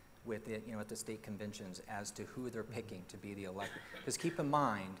with it, at the state conventions as to who they're picking to be the elected. Because keep in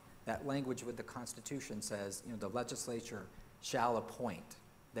mind that language with the Constitution says, the legislature shall appoint.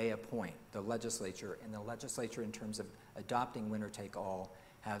 They appoint the legislature, and the legislature, in terms of adopting winner-take-all,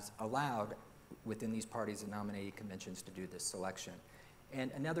 has allowed within these parties and nominating conventions to do this selection. And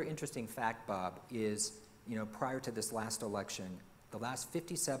another interesting fact, Bob, is prior to this last election, the last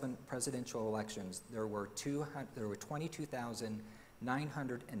 57 presidential elections, there were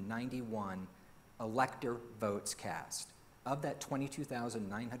 22,991 elector votes cast. Of that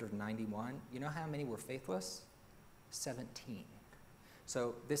 22,991, you know how many were faithless? 17.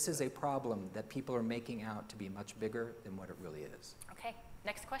 So this is a problem that people are making out to be much bigger than what it really is. Okay,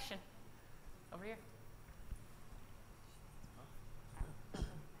 next question. Over here.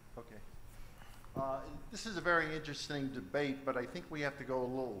 Okay. This is a very interesting debate, but I think we have to go a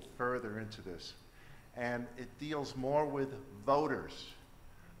little further into this. And it deals more with voters,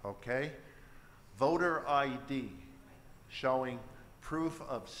 okay? Voter ID, showing proof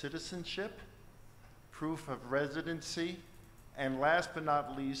of citizenship, proof of residency, and last but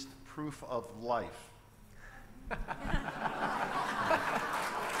not least, proof of life.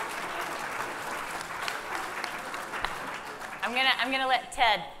 I'm gonna let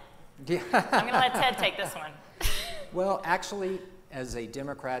Ted. I'm gonna let Ted take this one. Well, actually, as a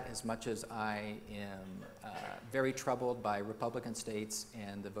Democrat, as much as I am very troubled by Republican states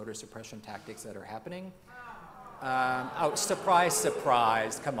and the voter suppression tactics that are happening, oh, surprise,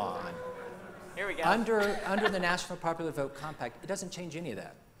 surprise! Come on. Here we go. Under the National Popular Vote Compact, it doesn't change any of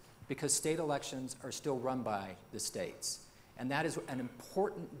that, because state elections are still run by the states. And that is an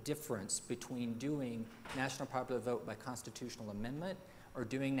important difference between doing national popular vote by constitutional amendment or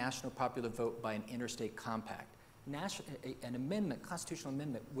doing national popular vote by an interstate compact. An amendment, constitutional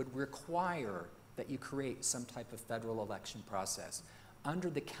amendment, would require that you create some type of federal election process. Under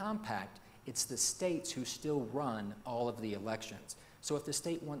the compact, it's the states who still run all of the elections. So if the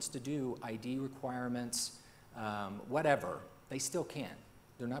state wants to do ID requirements, whatever, they still can.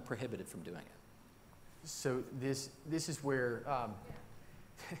 They're not prohibited from doing it. So this is where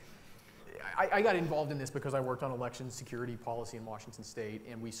I got involved in this because I worked on election security policy in Washington State,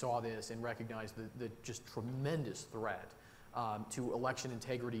 and we saw this and recognized the just tremendous threat to election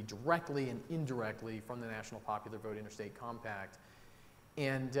integrity directly and indirectly from the National Popular Vote Interstate Compact.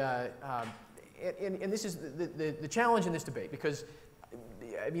 And this is the challenge in this debate, because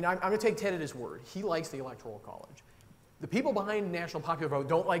I'm going to take Ted at his word. He likes the Electoral College. The people behind National Popular Vote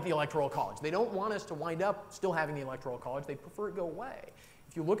don't like the Electoral College. They don't want us to wind up still having the Electoral College. They prefer it go away.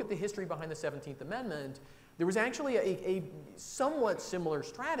 If you look at the history behind the 17th Amendment, there was actually a somewhat similar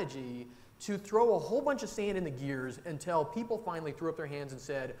strategy to throw a whole bunch of sand in the gears until people finally threw up their hands and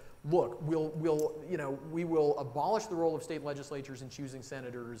said, look, we will abolish the role of state legislatures in choosing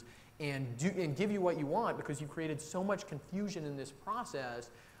senators and give you what you want because you created so much confusion in this process.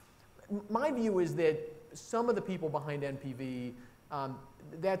 My view is that some of the people behind NPV,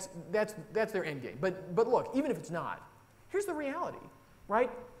 that's their end game. But look, even if it's not, here's the reality,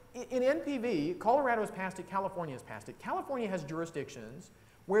 right? In NPV, Colorado has passed it, California has passed it. California has jurisdictions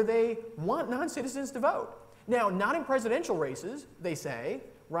where they want non-citizens to vote. Now, not in presidential races, they say,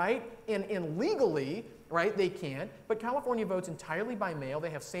 right? And legally, right, they can't. But California votes entirely by mail. They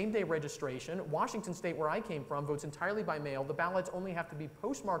have same-day registration. Washington State, where I came from, votes entirely by mail. The ballots only have to be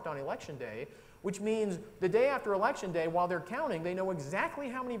postmarked on Election Day, which means the day after Election Day, while they're counting, they know exactly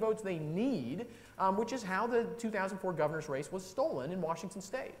how many votes they need, which is how the 2004 governor's race was stolen in Washington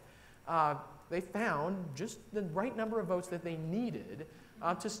State. They found just the right number of votes that they needed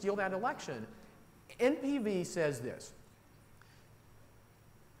to steal that election. NPV says this.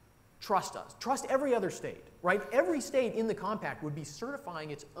 trust us. Trust every other state, right? Every state in the compact would be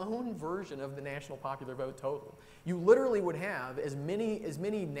certifying its own version of the national popular vote total. You literally would have as many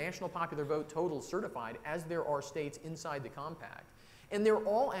national popular vote totals certified as there are states inside the compact. And they're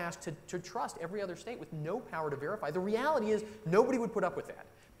all asked to trust every other state with no power to verify. The reality is nobody would put up with that.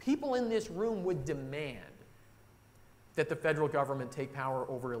 People in this room would demand that the federal government take power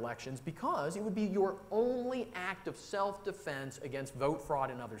over elections because it would be your only act of self-defense against vote fraud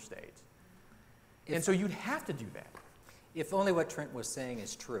in other states. And so you'd have to do that. If only what Trent was saying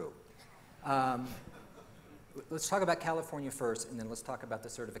is true. Let's talk about California first, and then let's talk about the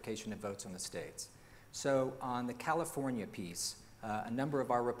certification of votes on the states. So on the California piece, a number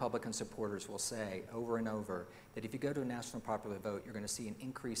of our Republican supporters will say over and over that if you go to a national popular vote, you're going to see an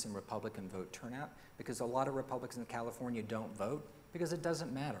increase in Republican vote turnout because a lot of Republicans in California don't vote because it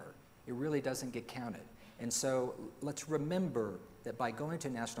doesn't matter. It really doesn't get counted. And so let's remember that by going to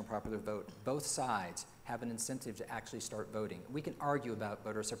a national popular vote, both sides have an incentive to actually start voting. We can argue about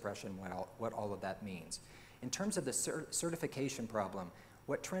voter suppression, what all of that means. In terms of the certification problem,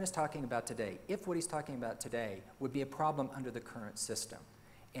 what Trent is talking about today, if what he's talking about today would be a problem under the current system,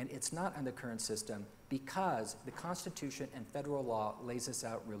 and it's not under the current system because the Constitution and federal law lays this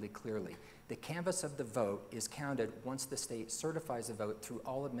out really clearly. The canvass of the vote is counted once the state certifies the vote through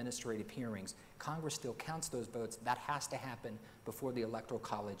all administrative hearings. Congress still counts those votes. That has to happen before the Electoral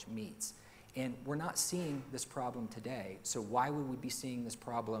College meets. And we're not seeing this problem today, so why would we be seeing this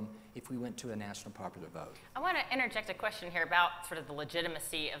problem if we went to a national popular vote? I want to interject a question here about sort of the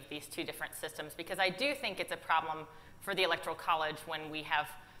legitimacy of these two different systems, because I do think it's a problem for the Electoral College when we have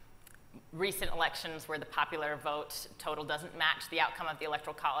recent elections where the popular vote total doesn't match the outcome of the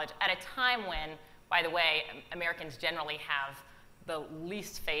Electoral College at a time when, by the way, Americans generally have the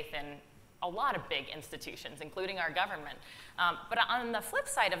least faith in a lot of big institutions, including our government. But on the flip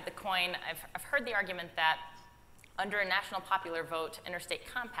side of the coin, I've heard the argument that under a national popular vote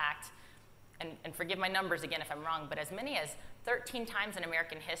interstate compact, and forgive my numbers again if I'm wrong, but as many as 13 times in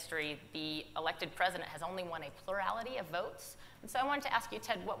American history, the elected president has only won a plurality of votes. And so I wanted to ask you,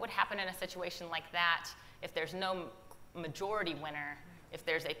 Ted, what would happen in a situation like that if there's no majority winner, if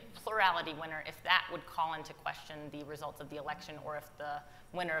there's a plurality winner, if that would call into question the results of the election, or if the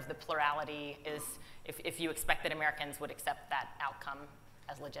winner of the plurality is, if you expect that Americans would accept that outcome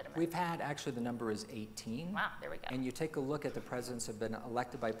as legitimate? We've had, actually the number is 18. Wow, there we go. And you take a look at the presidents have been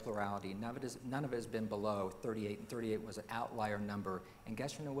elected by plurality. None of it has been below 38, and 38 was an outlier number. And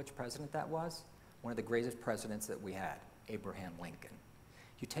guess you know which president that was? One of the greatest presidents that we had, Abraham Lincoln.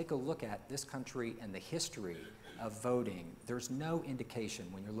 You take a look at this country and the history of voting, there's no indication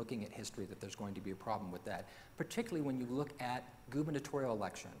when you're looking at history that there's going to be a problem with that, particularly when you look at gubernatorial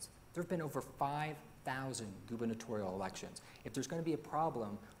elections. There have been over 5,000 gubernatorial elections. If there's going to be a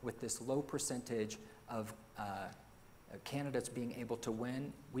problem with this low percentage of candidates being able to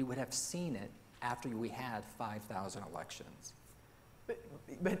win, we would have seen it after we had 5,000 elections.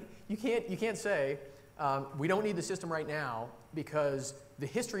 But you can't say we don't need the system right now because the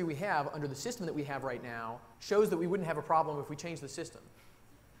history we have under the system that we have right now shows that we wouldn't have a problem if we changed the system.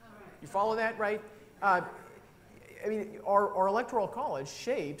 You follow that, right? I mean, our electoral college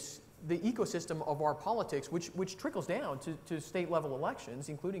shapes the ecosystem of our politics, which trickles down to state-level elections,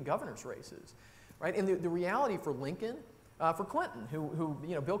 including governor's races, right? And the reality for Lincoln, for Clinton, who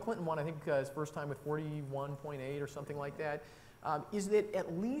Bill Clinton won, I think, his first time with 41.8 or something like that, is that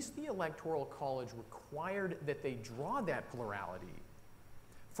at least the Electoral College required that they draw that plurality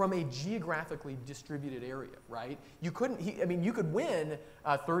from a geographically distributed area, right? You couldn't, you could win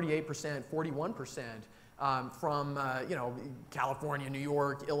 38%, 41% from, California, New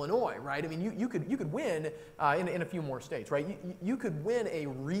York, Illinois, right? I mean, you could win in a few more states, right? You could win a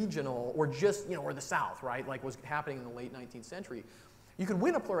regional or just, or the South, right? Like was happening in the late 19th century. You can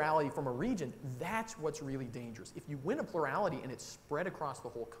win a plurality from a region. That's what's really dangerous. If you win a plurality and it's spread across the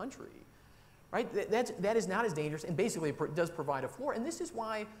whole country, right, that is not as dangerous, and basically it does provide a floor. And this is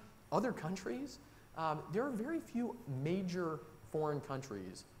why other countries, there are very few major foreign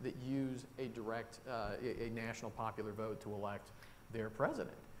countries that use a direct, a national popular vote to elect their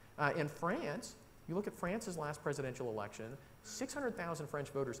president. In France, you look at France's last presidential election, 600,000 French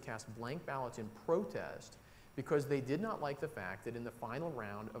voters cast blank ballots in protest because they did not like the fact that in the final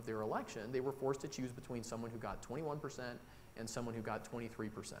round of their election, they were forced to choose between someone who got 21% and someone who got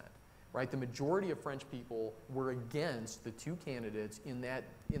 23%. Right? The majority of French people were against the two candidates in that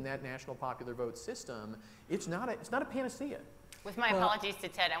national popular vote system. It's not a panacea. With my Well- apologies to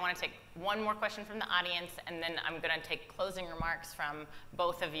Ted, I want to take one more question from the audience, and then I'm going to take closing remarks from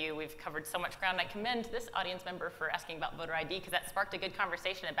both of you. We've covered so much ground. I commend this audience member for asking about voter ID, because that sparked a good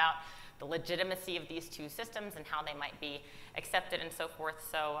conversation about the legitimacy of these two systems and how they might be accepted and so forth.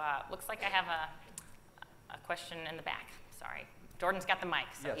 So looks like I have a question in the back. Sorry. Jordan's got the mic,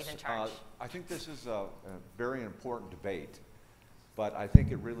 so he's in charge. I think this is a very important debate, but I think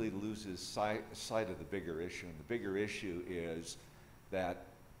it really loses sight of the bigger issue. And the bigger issue is that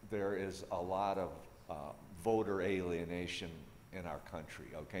there is a lot of voter alienation in our country,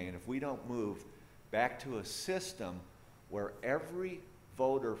 okay? And if we don't move back to a system where every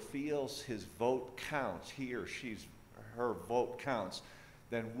voter feels his vote counts, he or her vote counts,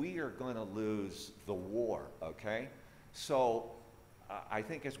 then we are going to lose the war, okay? So I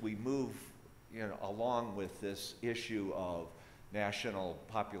think as we move, along with this issue of national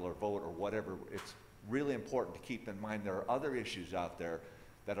popular vote or whatever, it's really important to keep in mind there are other issues out there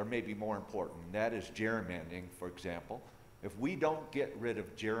that are maybe more important. And that is gerrymandering, for example. If we don't get rid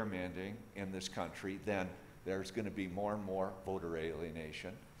of gerrymandering in this country, then there's going to be more and more voter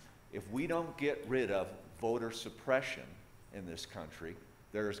alienation. If we don't get rid of voter suppression in this country,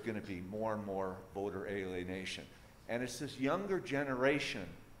 there's going to be more and more voter alienation. And it's this younger generation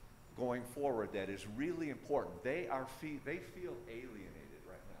going forward that is really important. They feel alienated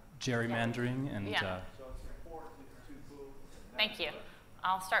right now. Gerrymandering and Yeah. So it's important to move. Thank you.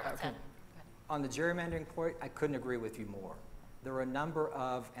 I'll start with Ted. On the gerrymandering point, I couldn't agree with you more. There are a number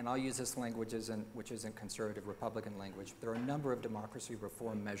of, and I'll use this language which isn't conservative Republican language, there are a number of democracy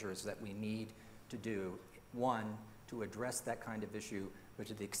reform measures that we need to do. One, to address that kind of issue, but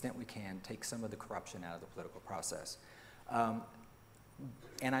to the extent we can, take some of the corruption out of the political process.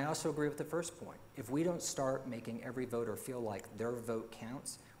 And I also agree with the first point. If we don't start making every voter feel like their vote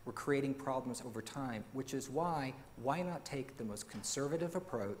counts, we're creating problems over time, which is why not take the most conservative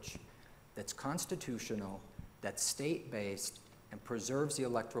approach that's constitutional, that's state-based, and preserves the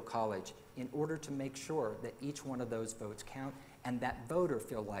Electoral College in order to make sure that each one of those votes count and that voter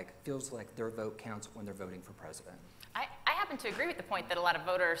feels like their vote counts when they're voting for president. I happen to agree with the point that a lot of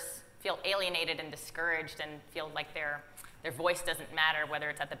voters feel alienated and discouraged and feel like their voice doesn't matter, whether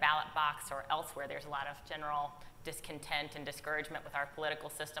it's at the ballot box or elsewhere. There's a lot of general discontent and discouragement with our political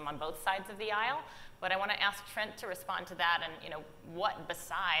system on both sides of the aisle. But I want to ask Trent to respond to that, and what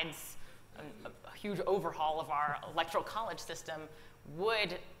besides a huge overhaul of our electoral college system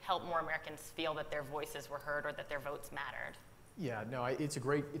would help more Americans feel that their voices were heard or that their votes mattered? Yeah, no, it's a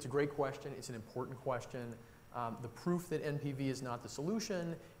great question. It's an important question. The proof that NPV is not the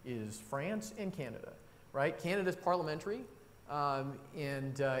solution is France and Canada, right? Canada's parliamentary,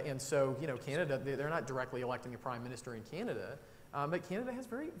 and so Canada, they're not directly electing a prime minister in Canada, but Canada has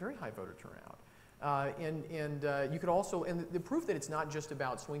very, very high voter turnout. You could also, and the proof that it's not just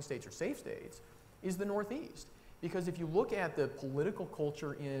about swing states or safe states is the Northeast. Because if you look at the political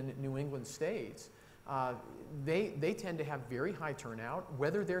culture in New England states, they tend to have very high turnout,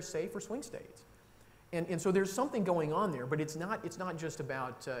 whether they're safe or swing states. And so there's something going on there, but it's not just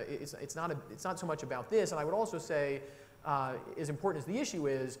about, it's not so much about this. And I would also say, as important as the issue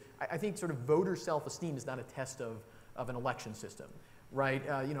is, I think sort of voter self-esteem is not a test of an election system. Right?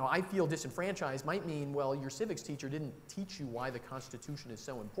 I feel disenfranchised might mean, well, your civics teacher didn't teach you why the Constitution is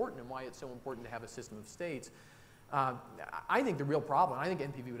so important and why it's so important to have a system of states. I think the real problem, I think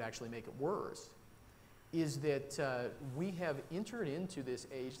NPV would actually make it worse, is that we have entered into this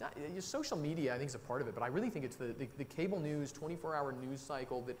age, social media I think is a part of it, but I really think it's the cable news, 24-hour news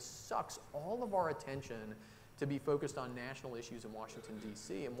cycle that sucks all of our attention to be focused on national issues in Washington,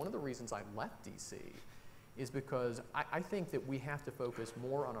 D.C. And one of the reasons I left D.C. is because I think that we have to focus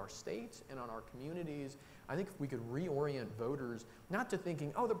more on our states and on our communities. I think if we could reorient voters, not to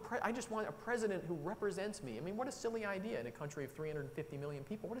thinking, oh, I just want a president who represents me. I mean, what a silly idea in a country of 350 million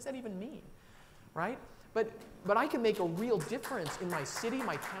people. What does that even mean, right? But I can make a real difference in my city,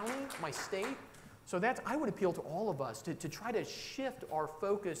 my county, my state. So I would appeal to all of us to try to shift our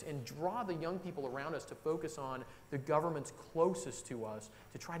focus and draw the young people around us to focus on the governments closest to us,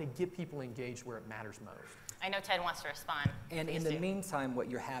 to try to get people engaged where it matters most. I know Ted wants to respond. And in the meantime, what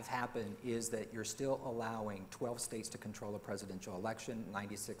you have happened is that you're still allowing 12 states to control a presidential election.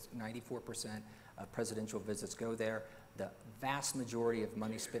 94% of presidential visits go there. The vast majority of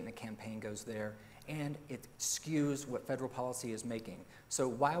money spent in a campaign goes there. And it skews what federal policy is making. So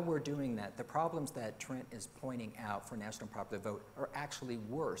while we're doing that, the problems that Trent is pointing out for national popular vote are actually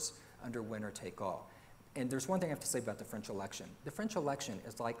worse under winner take all. And there's one thing I have to say about the French election. The French election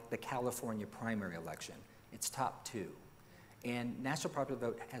is like the California primary election. It's top two. And national popular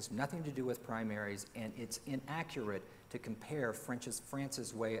vote has nothing to do with primaries, and it's inaccurate to compare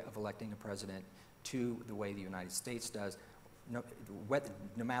France's way of electing a president to the way the United States does, no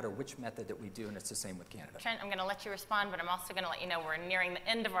matter which method that we do, and it's the same with Canada. Trent, I'm going to let you respond, but I'm also going to let you know we're nearing the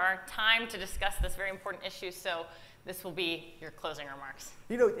end of our time to discuss this very important issue, so this will be your closing remarks.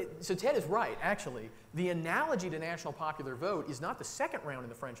 You know, so Ted is right, actually. The analogy to national popular vote is not the second round in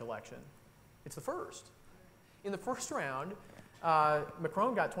the French election, it's the first. In the first round,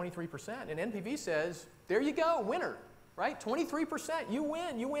 Macron got 23%, and NPV says, there you go, winner, right? 23%, you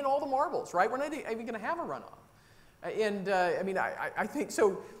win all the marbles, right? We're not even going to have a runoff. And I mean, I think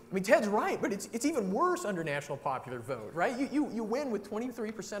so. I mean, Ted's right, but it's even worse under national popular vote, right? You win with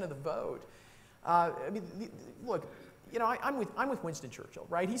 23% of the vote. I mean, look, you know, I'm with Winston Churchill,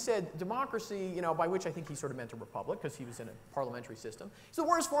 right? He said democracy, you know, by which I think he sort of meant a republic because he was in a parliamentary system. It's the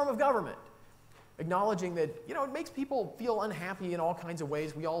worst form of government. Acknowledging that, you know, it makes people feel unhappy in all kinds of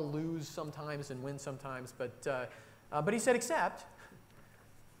ways. We all lose sometimes and win sometimes, but he said except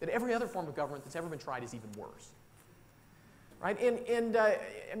that every other form of government that's ever been tried is even worse. Right? And I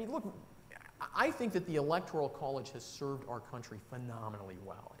mean, look, I think that the Electoral College has served our country phenomenally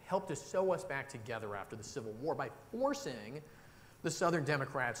well. It helped to sew us back together after the Civil War by forcing the Southern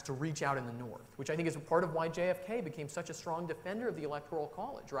Democrats to reach out in the North, which I think is a part of why JFK became such a strong defender of the Electoral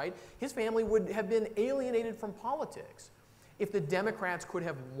College, right? His family would have been alienated from politics if the Democrats could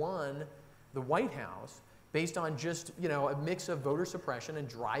have won the White House based on just, you know, a mix of voter suppression and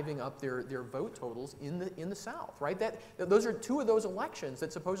driving up their vote totals in the South, right? Those are two of those elections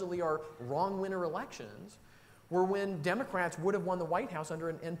that supposedly are wrong winner elections, were when Democrats would have won the White House under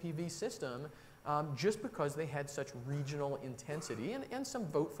an NPV system just because they had such regional intensity and some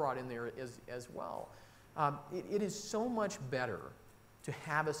vote fraud in there as well. It is so much better to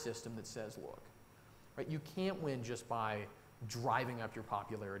have a system that says, look, right, you can't win just by driving up your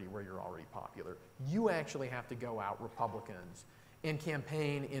popularity where you're already popular. You actually have to go out, Republicans, and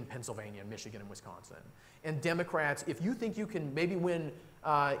campaign in Pennsylvania and Michigan and Wisconsin. And Democrats, if you think you can maybe win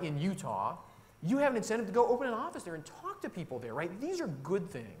in Utah, you have an incentive to go open an office there and talk to people there, right? These are good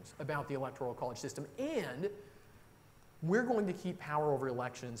things about the Electoral College system, and we're going to keep power over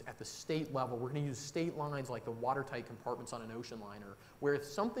elections at the state level. We're going to use state lines like the watertight compartments on an ocean liner, where if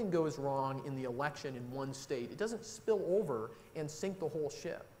something goes wrong in the election in one state, it doesn't spill over and sink the whole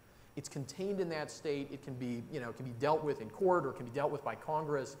ship. It's contained in that state. It can be, you know, it can be dealt with in court or it can be dealt with by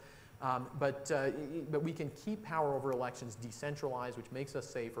Congress. But we can keep power over elections decentralized, which makes us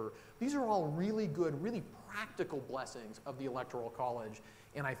safer. These are all really good, really practical blessings of the Electoral College,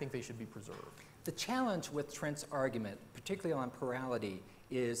 and I think they should be preserved. The challenge with Trent's argument, particularly on plurality,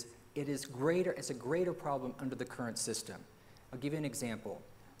 is it's a greater problem under the current system. I'll give you an example.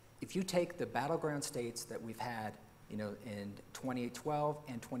 If you take the battleground states that we've had, you know, in 2012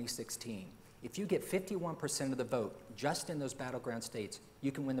 and 2016, if you get 51% of the vote just in those battleground states,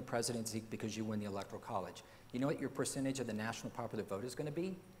 you can win the presidency because you win the Electoral College. You know what your percentage of the national popular vote is going to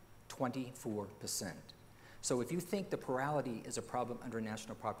be? 24%. So if you think the plurality is a problem under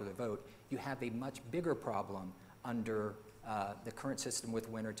national popular vote, you have a much bigger problem under the current system with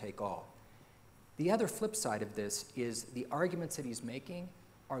winner take all. The other flip side of this is the arguments that he's making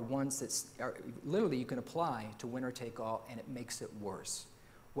are ones that are literally you can apply to winner take all, and it makes it worse.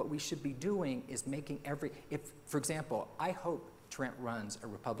 What we should be doing is making for example, I hope Trent runs a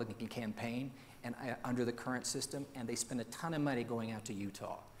Republican campaign and under the current system, and they spend a ton of money going out to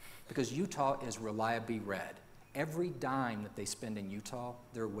Utah, because Utah is reliably red. Every dime that they spend in Utah,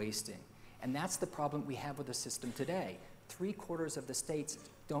 they're wasting. And that's the problem we have with the system today. 3/4 of the states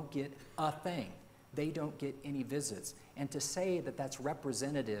don't get a thing. They don't get any visits. And to say that that's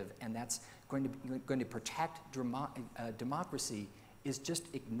representative and that's going to protect democracy is just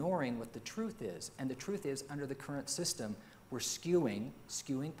ignoring what the truth is. And the truth is, under the current system, we're skewing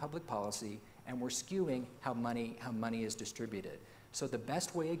public policy, and we're skewing how money is distributed. So the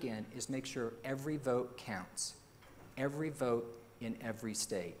best way, again, is make sure every vote counts. Every vote in every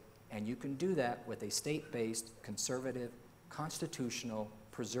state. And you can do that with a state-based, conservative, constitutional,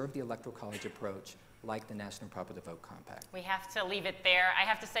 preserve the Electoral College approach, like the National Popular Vote Compact. We have to leave it there. I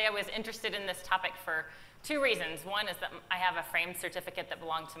have to say I was interested in this topic for two reasons. One is that I have a framed certificate that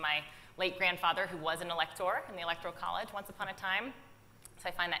belonged to my late grandfather, who was an elector in the Electoral College once upon a time. So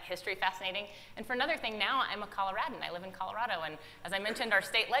I find that history fascinating. And for another thing, now I'm a Coloradan. I live in Colorado. And as I mentioned, our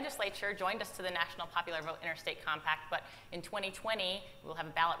state legislature joined us to the National Popular Vote Interstate Compact. But in 2020, we'll have a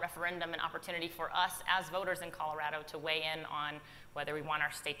ballot referendum, an opportunity for us as voters in Colorado to weigh in on whether we want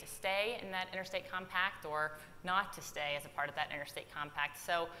our state to stay in that interstate compact or not to stay as a part of that interstate compact.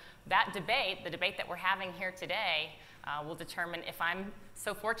 So that debate, the debate that we're having here today, will determine if I'm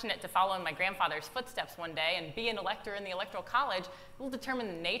so fortunate to follow in my grandfather's footsteps one day and be an elector in the Electoral College. It will determine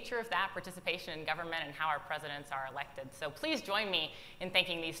the nature of that participation in government and how our presidents are elected. So please join me in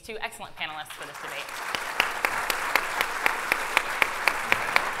thanking these two excellent panelists for this debate.